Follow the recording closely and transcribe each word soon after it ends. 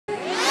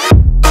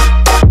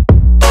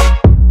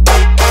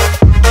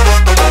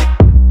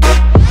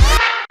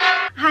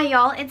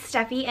it's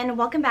Stephie and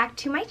welcome back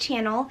to my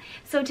channel.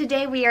 So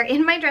today we are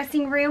in my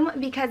dressing room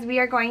because we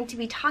are going to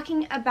be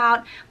talking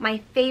about my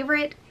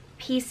favorite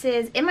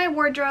pieces in my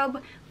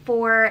wardrobe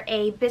for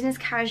a business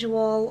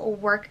casual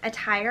work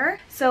attire.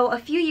 So a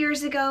few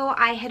years ago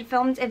I had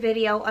filmed a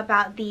video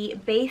about the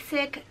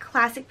basic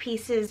classic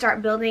pieces.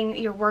 Start building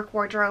your work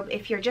wardrobe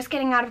if you're just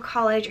getting out of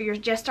college or you're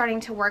just starting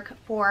to work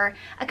for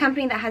a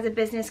company that has a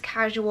business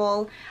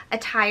casual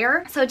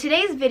attire. So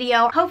today's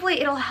video, hopefully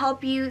it'll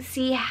help you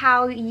see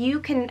how you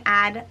can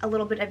add a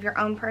little bit of your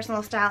own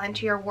personal style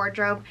into your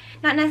wardrobe,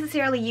 not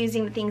necessarily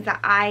using the things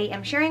that I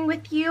am sharing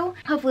with you.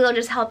 Hopefully it'll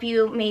just help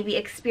you maybe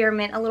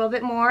experiment a little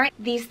bit more.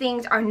 These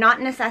things are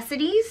not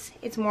necessities,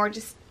 it's more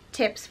just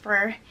tips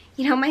for,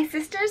 you know, my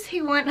sisters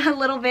who want a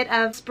little bit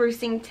of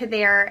sprucing to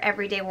their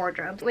everyday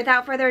wardrobe.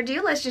 Without further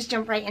ado, let's just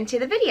jump right into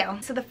the video.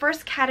 So the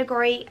first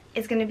category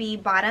is going to be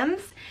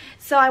bottoms.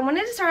 So I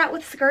wanted to start out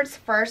with skirts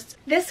first.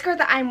 This skirt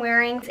that I'm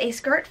wearing is a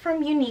skirt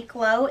from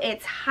Uniqlo.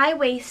 It's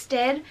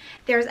high-waisted.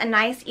 There's a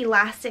nice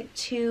elastic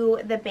to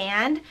the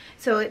band,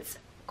 so it's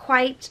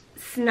quite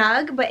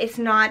snug, but it's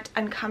not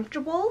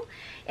uncomfortable.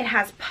 It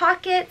has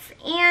pockets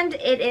and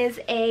it is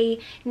a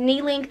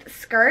knee-length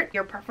skirt.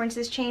 Your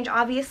preferences change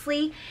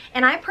obviously,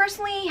 and I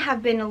personally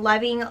have been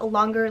loving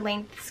longer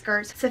length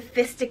skirts,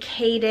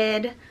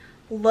 sophisticated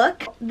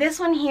look. This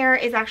one here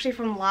is actually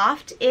from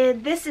Loft.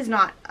 This is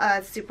not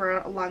a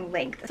super long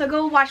length, so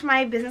go watch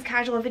my business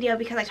casual video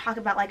because I talk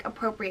about like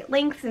appropriate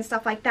lengths and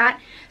stuff like that.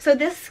 So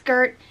this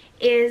skirt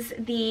is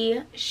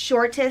the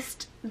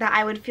shortest that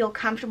I would feel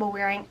comfortable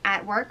wearing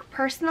at work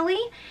personally.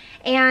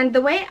 And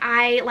the way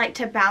I like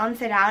to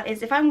balance it out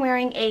is if I'm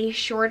wearing a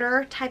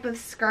shorter type of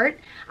skirt,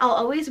 I'll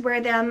always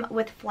wear them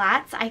with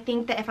flats. I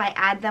think that if I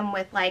add them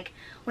with like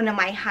one of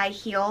my high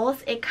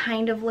heels, it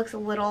kind of looks a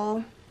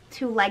little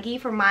too leggy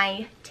for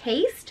my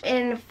taste.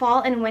 In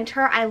fall and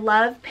winter, I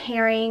love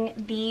pairing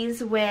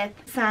these with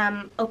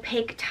some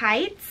opaque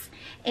tights,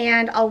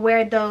 and I'll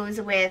wear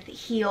those with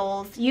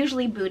heels,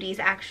 usually booties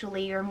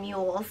actually, or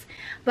mules.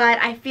 But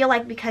I feel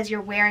like because you're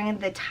wearing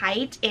the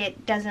tight,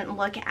 it doesn't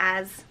look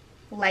as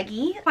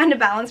leggy. Find a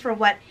balance for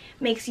what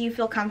makes you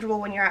feel comfortable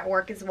when you're at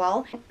work as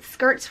well.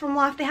 Skirts from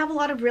Loft, they have a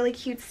lot of really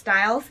cute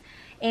styles,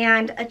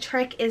 and a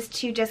trick is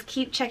to just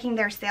keep checking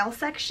their sale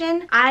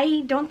section.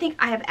 I don't think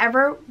I have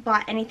ever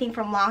bought anything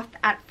from Loft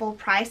at full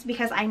price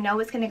because I know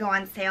it's going to go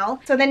on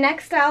sale. So the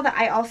next style that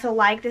I also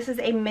like, this is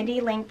a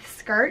midi length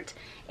skirt,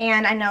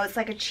 and I know it's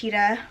like a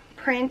cheetah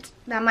print.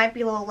 That might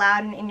be a little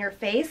loud and in your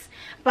face,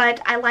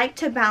 but I like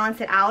to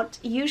balance it out.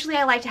 Usually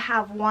I like to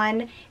have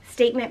one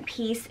statement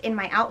piece in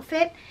my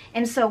outfit,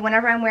 and so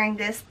whenever I'm wearing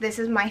this, this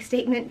is my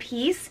statement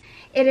piece.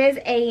 It is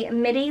a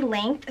midi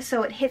length,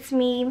 so it hits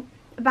me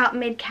about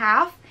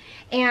mid-calf,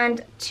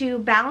 and to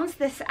balance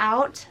this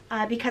out,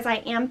 because I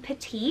am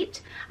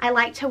petite, I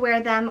like to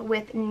wear them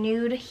with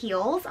nude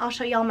heels. I'll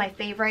show y'all my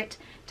favorite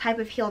type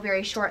of heel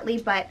very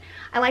shortly, but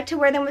I like to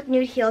wear them with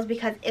nude heels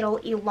because it'll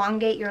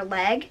elongate your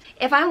leg.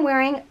 If I'm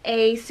wearing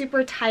a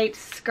super tight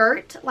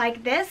skirt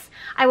like this,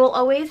 I will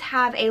always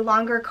have a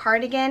longer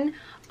cardigan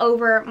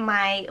over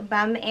my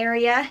bum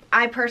area.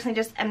 I personally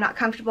just am not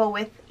comfortable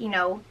with, you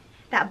know,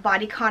 that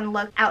bodycon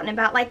look out and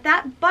about like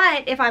that,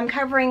 but if I'm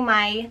covering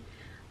my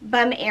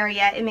bum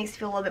area, it makes me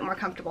feel a little bit more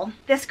comfortable.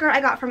 This skirt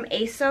I got from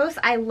ASOS.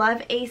 I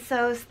love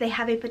ASOS. They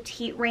have a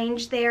petite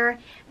range there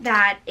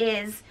that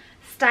is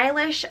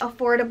stylish,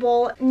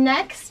 affordable.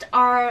 Next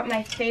are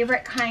my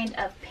favorite kind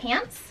of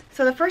pants.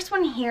 So the first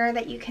one here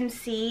that you can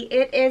see,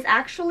 it is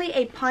actually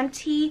a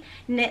Ponte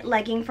knit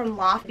legging from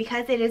Loft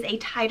because it is a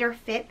tighter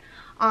fit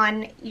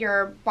on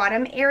your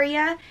bottom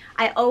area.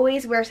 I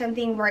always wear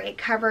something where it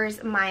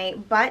covers my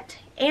butt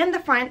and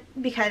the front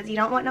because you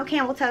don't want no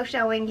camel toe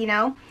showing, you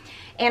know.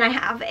 And I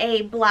have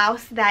a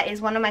blouse that is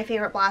one of my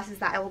favorite blouses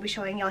that I will be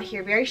showing y'all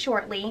here very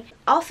shortly.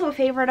 Also a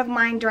favorite of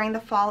mine during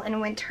the fall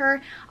and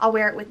winter. I'll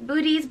wear it with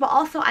booties, but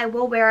also I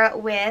will wear it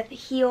with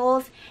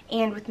heels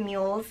and with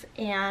mules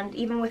and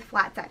even with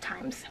flats at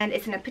times. And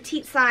it's in a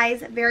petite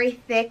size, very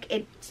thick.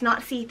 It's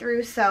not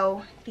see-through,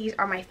 so these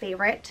are my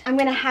favorite. I'm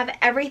going to have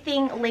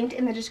everything linked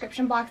in the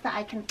description box that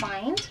I can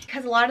find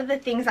because a lot of the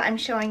things that I'm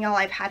showing y'all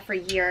I've had for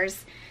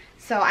years.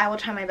 So I will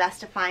try my best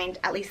to find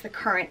at least the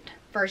current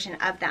version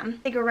of them.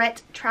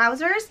 Cigarette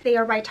trousers, they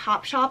are by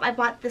Topshop. I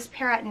bought this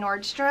pair at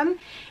Nordstrom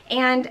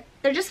and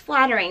they're just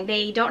flattering.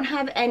 They don't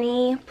have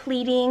any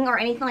pleating or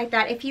anything like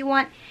that. If you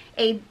want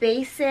a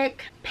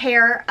basic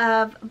pair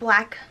of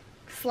black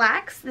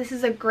slacks, this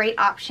is a great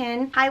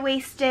option.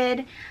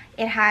 High-waisted,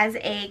 it has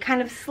a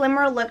kind of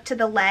slimmer look to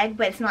the leg,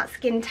 but it's not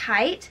skin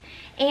tight,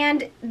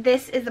 and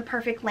this is the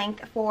perfect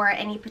length for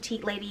any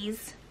petite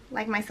ladies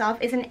like myself.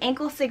 Is an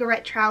ankle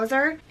cigarette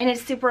trouser, and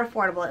it's super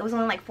affordable. It was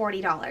only like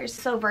 $40.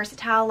 So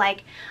versatile.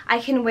 Like, I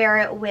can wear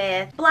it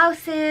with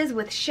blouses,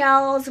 with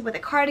shells, with a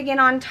cardigan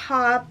on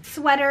top,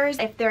 sweaters.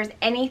 If there's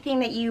anything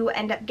that you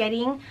end up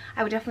getting,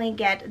 I would definitely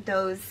get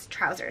those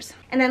trousers.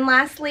 And then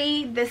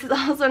lastly, this is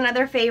also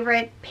another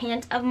favorite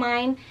pant of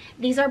mine.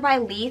 These are by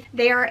Leith.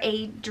 They are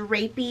a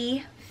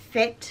drapey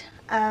fit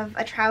of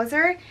a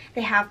trouser.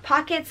 They have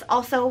pockets,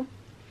 also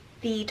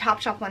The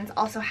Topshop ones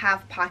also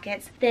have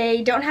pockets.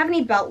 They don't have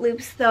any belt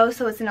loops though,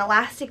 so it's an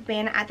elastic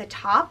band at the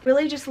top.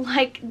 Really just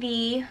like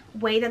the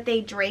way that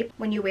they drape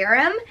when you wear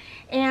them,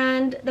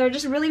 and they're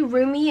just really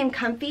roomy and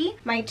comfy.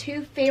 My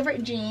two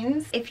favorite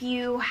jeans, if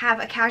you have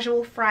a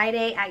casual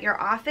Friday at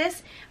your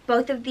office,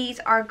 both of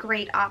these are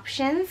great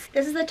options.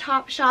 This is the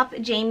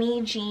Topshop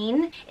Jamie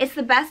jean. It's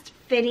the best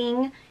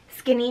fitting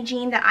skinny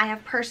jean that I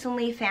have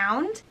personally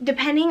found.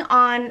 Depending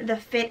on the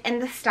fit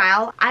and the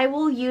style, I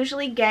will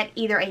usually get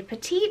either a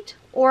petite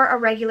or a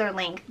regular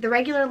length. The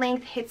regular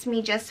length hits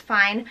me just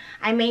fine.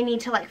 I may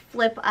need to like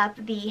flip up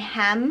the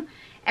hem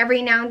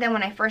every now and then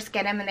when I first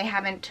get them and they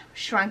haven't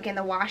shrunk in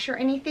the wash or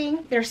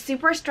anything. They're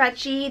super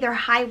stretchy, they're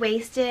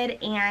high-waisted,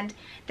 and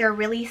they're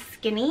really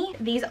skinny.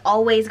 These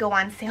always go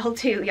on sale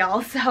too,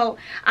 y'all. So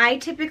I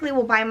typically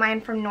will buy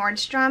mine from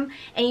Nordstrom,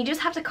 and you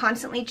just have to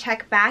constantly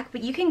check back,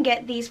 but you can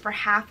get these for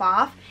half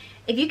off.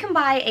 If you can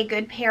buy a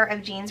good pair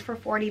of jeans for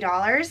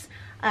 $40,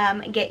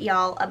 get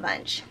y'all a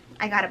bunch.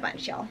 I got a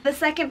bunch, y'all. The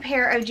second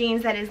pair of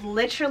jeans that is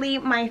literally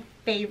my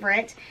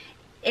favorite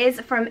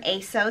is from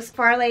ASOS,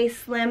 Farley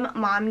Slim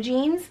Mom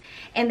Jeans,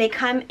 and they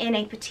come in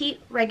a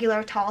petite,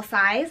 regular, tall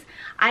size.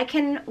 I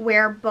can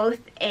wear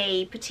both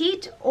a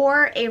petite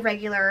or a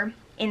regular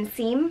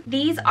inseam.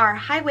 These are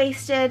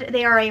high-waisted.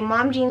 They are a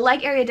mom jean.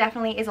 Leg area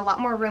definitely is a lot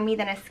more roomy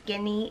than a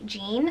skinny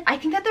jean. I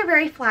think that they're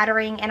very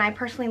flattering, and I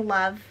personally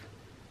love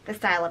the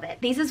style of it.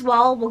 These as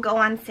well will go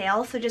on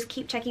sale, so just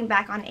keep checking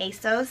back on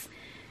ASOS,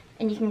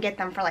 and you can get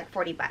them for like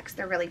 40 bucks.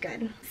 They're really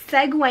good.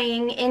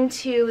 Segueing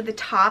into the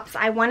tops,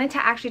 I wanted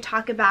to actually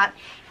talk about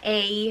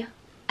a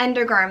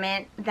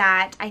undergarment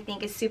that I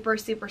think is super,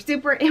 super,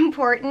 super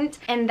important,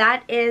 and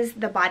that is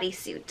the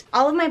bodysuit.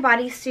 All of my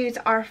bodysuits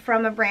are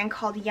from a brand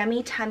called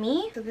Yummy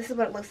Tummy. So this is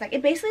what it looks like.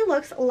 It basically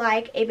looks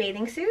like a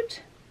bathing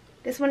suit.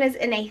 This one is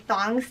in a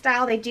thong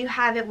style. They do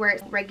have it where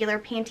it's regular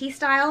panty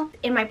style.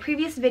 In my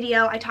previous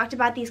video, I talked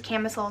about these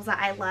camisoles that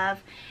I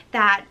love,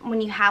 that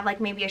when you have like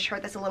maybe a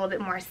shirt that's a little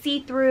bit more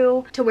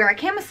see-through, to wear a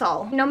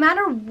camisole. No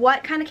matter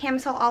what kind of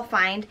camisole I'll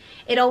find,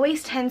 it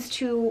always tends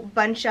to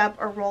bunch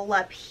up or roll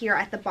up here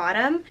at the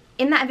bottom.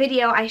 In that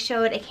video, I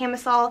showed a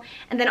camisole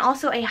and then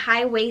also a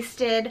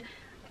high-waisted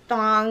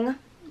thong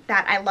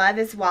that I love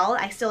as well.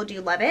 I still do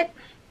love it.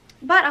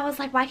 But I was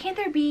like, why can't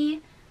there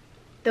be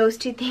those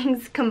two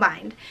things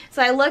combined? So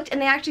I looked,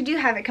 and they actually do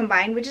have it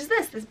combined, which is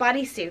this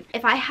bodysuit.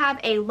 If I have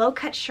a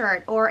low-cut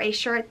shirt or a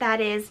shirt that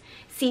is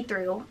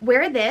see-through,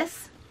 wear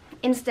this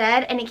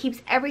instead, and it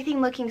keeps everything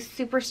looking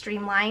super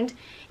streamlined.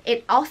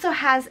 It also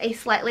has a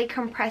slightly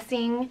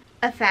compressing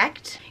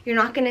effect. You're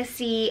not going to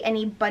see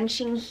any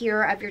bunching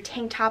here of your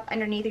tank top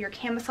underneath or your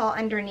camisole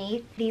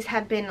underneath. These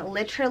have been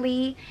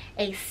literally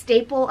a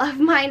staple of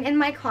mine in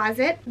my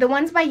closet. The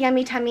ones by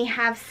Yummy Tummy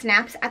have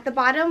snaps at the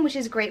bottom, which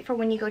is great for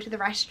when you go to the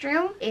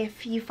restroom.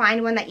 If you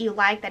find one that you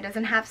like that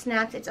doesn't have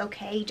snaps, it's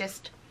okay,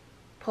 just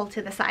pull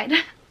to the side.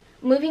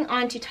 Moving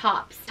on to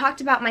tops. Talked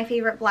about my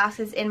favorite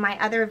blouses in my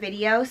other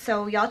video,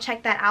 so y'all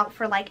check that out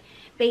for like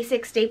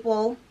basic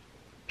staple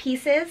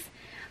pieces.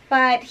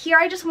 But here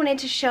I just wanted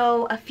to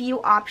show a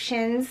few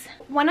options.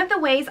 One of the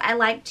ways I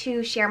like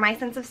to share my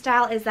sense of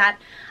style is that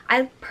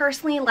I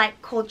personally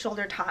like cold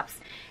shoulder tops.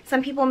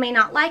 Some people may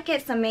not like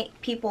it,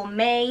 people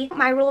may.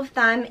 My rule of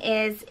thumb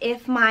is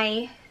if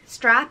my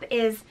strap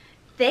is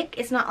thick,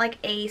 it's not like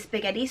a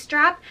spaghetti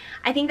strap,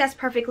 I think that's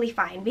perfectly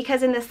fine,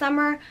 because in the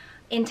summer,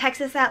 in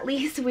Texas at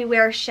least, we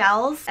wear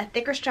shells. A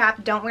thicker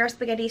strap, don't wear a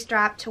spaghetti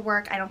strap to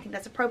work. I don't think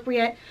that's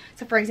appropriate.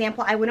 So for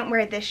example, I wouldn't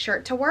wear this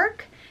shirt to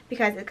work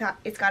because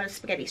it's got a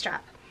spaghetti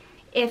strap.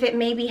 If it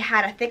maybe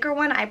had a thicker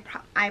one,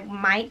 I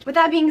might. With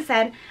that being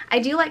said, I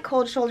do like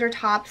cold shoulder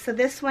tops. So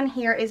this one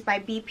here is by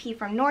BP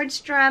from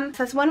Nordstrom.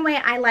 So that's one way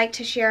I like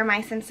to share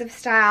my sense of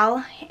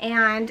style.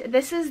 And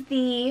this is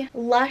the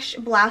Lush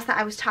blouse that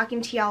I was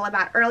talking to y'all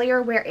about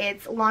earlier, where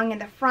it's long in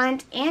the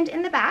front and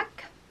in the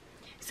back.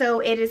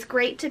 So it is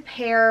great to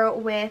pair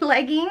with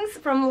leggings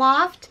from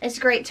Loft. It's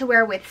great to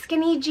wear with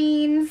skinny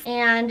jeans,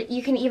 and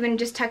you can even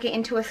just tuck it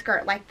into a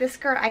skirt. Like this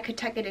skirt, I could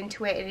tuck it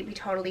into it and it'd be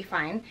totally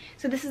fine.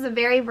 So this is a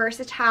very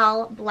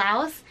versatile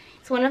blouse.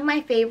 It's one of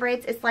my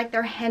favorites. It's like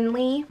their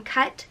Henley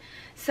cut.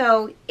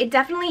 So it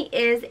definitely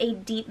is a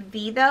deep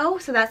V though,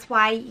 so that's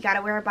why you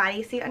gotta wear a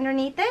bodysuit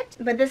underneath it.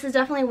 But this is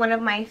definitely one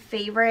of my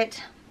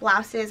favorite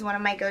blouses, one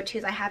of my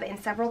go-tos. I have it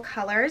in several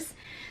colors.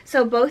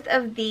 So both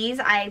of these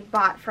I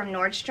bought from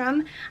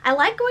Nordstrom. I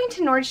like going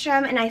to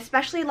Nordstrom, and I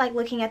especially like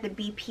looking at the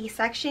BP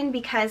section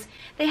because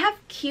they have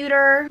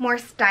cuter, more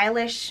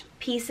stylish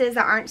pieces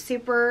that aren't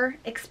super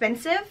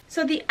expensive.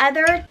 So the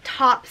other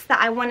tops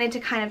that I wanted to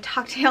kind of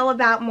talk to y'all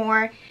about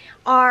more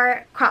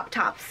are crop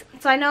tops.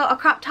 So I know a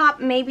crop top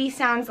maybe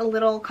sounds a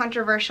little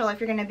controversial if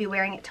you're going to be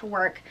wearing it to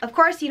work. Of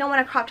course, you don't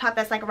want a crop top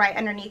that's like right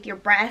underneath your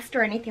breast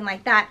or anything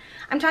like that.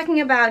 I'm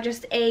talking about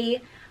just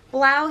a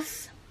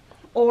blouse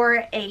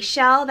or a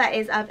shell that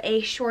is of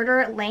a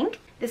shorter length.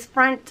 This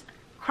front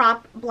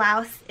crop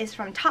blouse is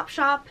from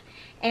Topshop,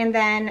 and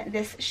then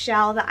this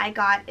shell that I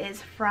got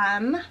is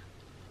from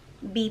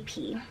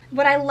BP.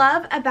 What I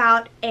love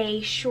about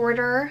a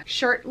shorter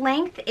shirt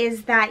length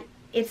is that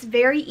it's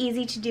very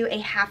easy to do a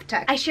half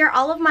tuck. I share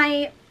all of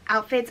my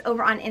outfits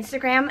over on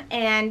Instagram,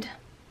 and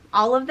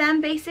all of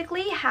them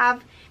basically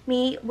have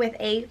me with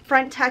a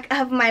front tuck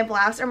of my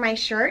blouse or my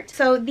shirt.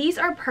 So these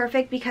are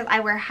perfect because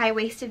I wear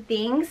high-waisted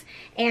things,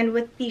 and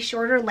with the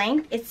shorter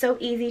length it's so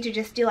easy to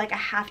just do like a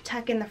half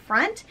tuck in the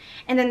front,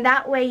 and then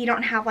that way you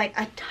don't have like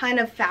a ton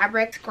of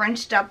fabric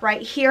scrunched up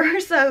right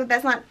here, so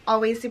that's not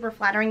always super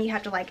flattering. You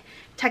have to like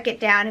tuck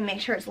it down and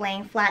make sure it's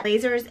laying flat.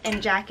 Blazers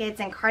and jackets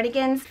and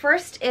cardigans.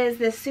 First is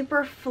this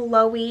super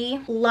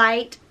flowy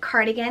light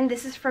cardigan.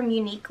 This is from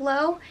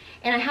Uniqlo,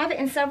 and I have it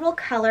in several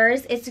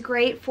colors. It's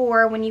great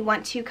for when you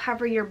want to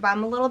cover your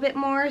bum a little bit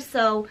more.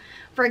 So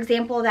for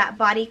example, that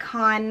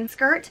bodycon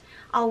skirt,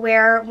 I'll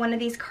wear one of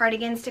these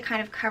cardigans to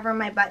kind of cover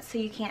my butt so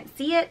you can't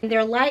see it.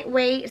 They're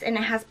lightweight and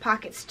it has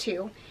pockets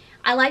too.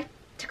 I like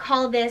to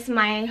call this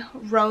my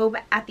robe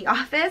at the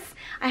office.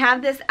 I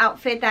have this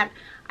outfit that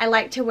I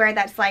like to wear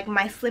that's like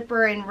my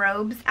slipper and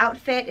robes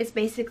outfit. It's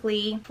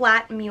basically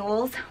flat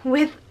mules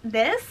with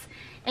this,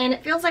 and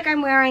it feels like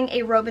I'm wearing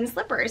a robe and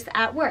slippers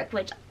at work,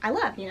 which I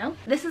love, you know.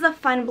 This is a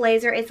fun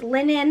blazer. It's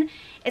linen.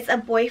 It's a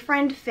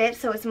boyfriend fit,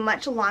 so it's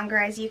much longer,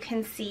 as you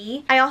can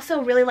see. I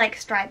also really like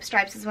stripes.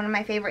 Stripes is one of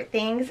my favorite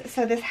things.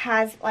 So this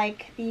has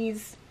like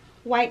these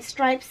white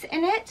stripes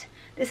in it.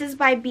 This is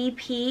by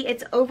BP.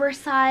 It's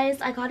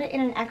oversized. I got it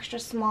in an extra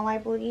small, I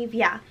believe.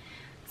 Yeah.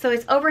 So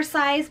it's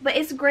oversized, but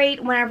it's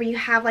great whenever you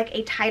have like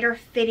a tighter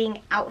fitting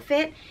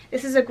outfit.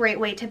 This is a great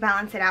way to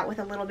balance it out with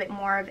a little bit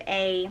more of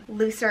a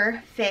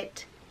looser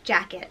fit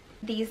jacket.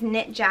 These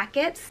knit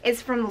jackets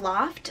is from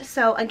Loft.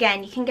 So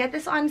again, you can get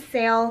this on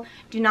sale.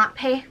 Do not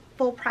pay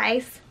full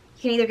price.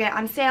 You can either get it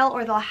on sale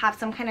or they'll have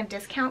some kind of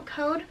discount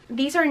code.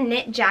 These are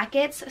knit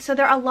jackets, so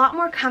they're a lot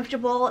more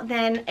comfortable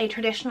than a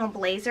traditional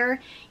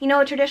blazer. You know,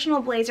 a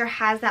traditional blazer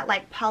has that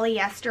like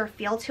polyester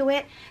feel to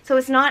it, so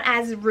it's not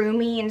as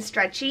roomy and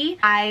stretchy.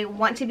 I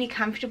want to be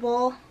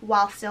comfortable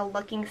while still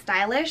looking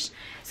stylish,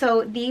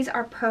 so these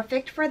are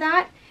perfect for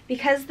that.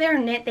 Because they're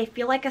knit, they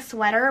feel like a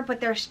sweater,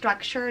 but they're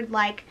structured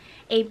like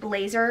a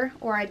blazer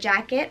or a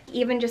jacket.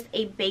 Even just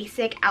a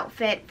basic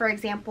outfit, for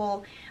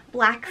example,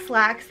 black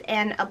slacks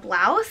and a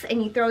blouse,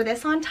 and you throw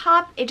this on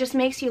top, it just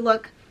makes you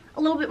look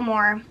a little bit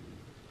more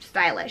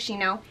stylish, you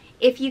know,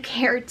 if you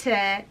care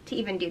to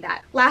even do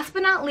that. Last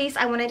but not least,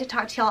 I wanted to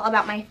talk to y'all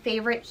about my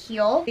favorite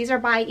heel. These are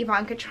by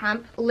Ivanka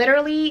Trump.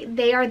 Literally,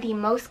 they are the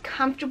most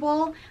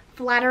comfortable,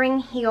 flattering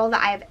heel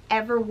that I've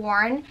ever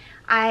worn.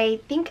 I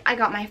think I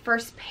got my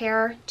first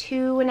pair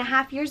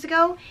 2.5 years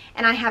ago,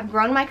 and I have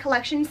grown my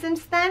collection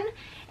since then,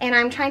 and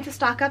I'm trying to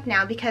stock up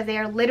now because they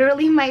are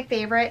literally my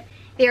favorite.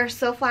 They are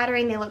so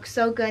flattering, they look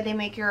so good, they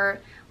make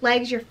your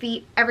legs, your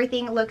feet,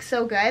 everything look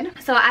so good.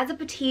 So as a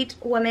petite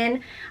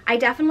woman, I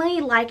definitely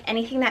like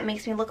anything that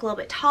makes me look a little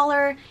bit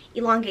taller,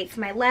 elongates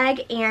my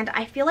leg, and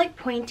I feel like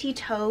pointy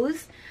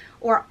toes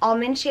or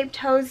almond shaped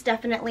toes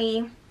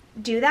definitely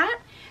do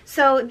that.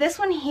 So this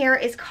one here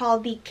is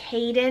called the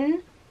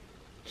Caden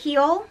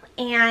heel,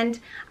 and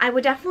I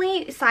would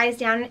definitely size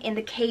down in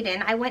the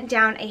Caden. I went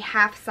down a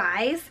half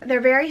size. They're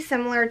very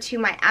similar to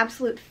my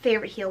absolute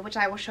favorite heel, which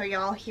I will show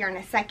y'all here in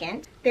a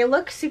second. They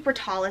look super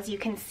tall, as you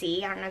can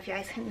see. I don't know if you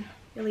guys can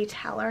really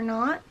tell or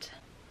not.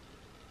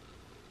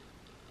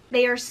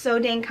 They are so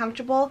dang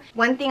comfortable.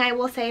 One thing I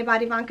will say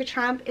about Ivanka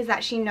Trump is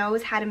that she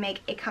knows how to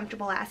make a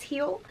comfortable ass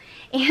heel,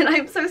 and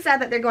I'm so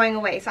sad that they're going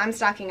away, so I'm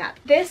stocking up.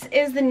 This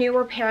is the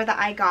newer pair that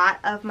I got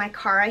of my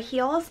Cara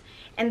heels,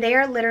 and they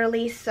are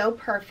literally so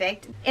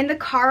perfect. In the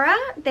Cara,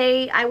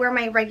 I wear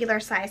my regular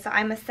size, so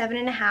I'm a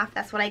 7.5.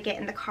 That's what I get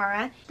in the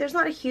Cara. There's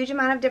not a huge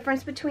amount of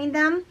difference between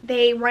them.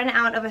 They run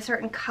out of a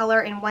certain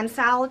color in one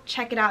style.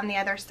 Check it out in the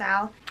other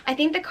style. I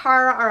think the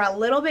Cara are a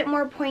little bit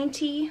more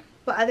pointy,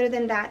 but other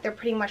than that, they're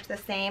pretty much the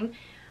same.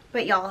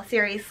 But y'all,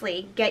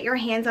 seriously, get your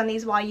hands on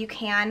these while you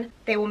can.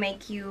 They will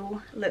make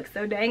you look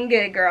so dang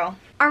good, girl.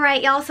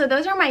 Alright, y'all, so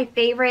those are my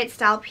favorite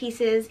style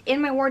pieces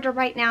in my wardrobe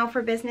right now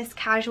for business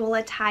casual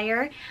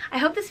attire. I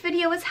hope this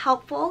video was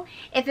helpful.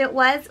 If it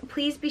was,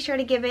 please be sure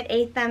to give it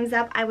a thumbs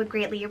up. I would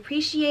greatly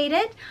appreciate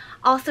it.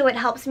 Also, it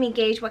helps me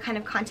gauge what kind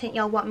of content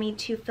y'all want me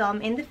to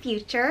film in the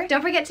future.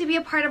 Don't forget to be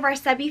a part of our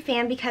Stephie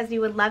fam because we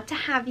would love to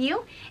have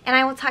you. And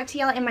I will talk to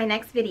y'all in my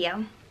next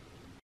video.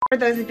 For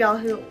those of y'all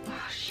who,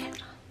 oh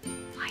shit,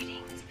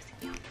 lighting.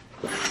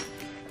 I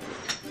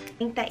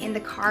think that in the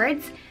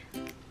cards,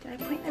 did I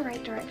point in the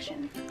right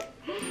direction?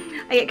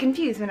 I get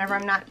confused whenever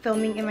I'm not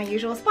filming in my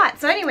usual spot.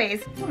 So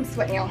anyways, I'm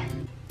sweating y'all.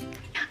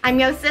 I'm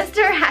yo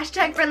sister,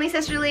 hashtag friendly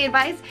sisterly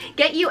advice.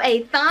 Get you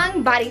a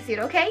thong bodysuit,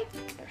 okay?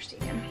 Thirsty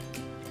again.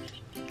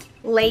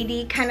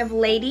 Lady, kind of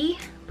lady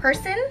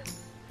person.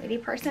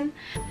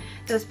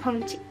 Those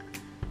ponty,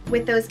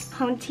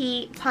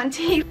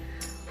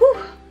 whew.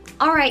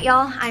 Alright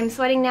y'all, I'm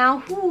sweating now.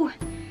 Whew.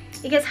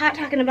 It gets hot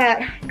talking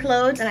about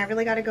clothes and I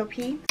really gotta go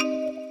pee.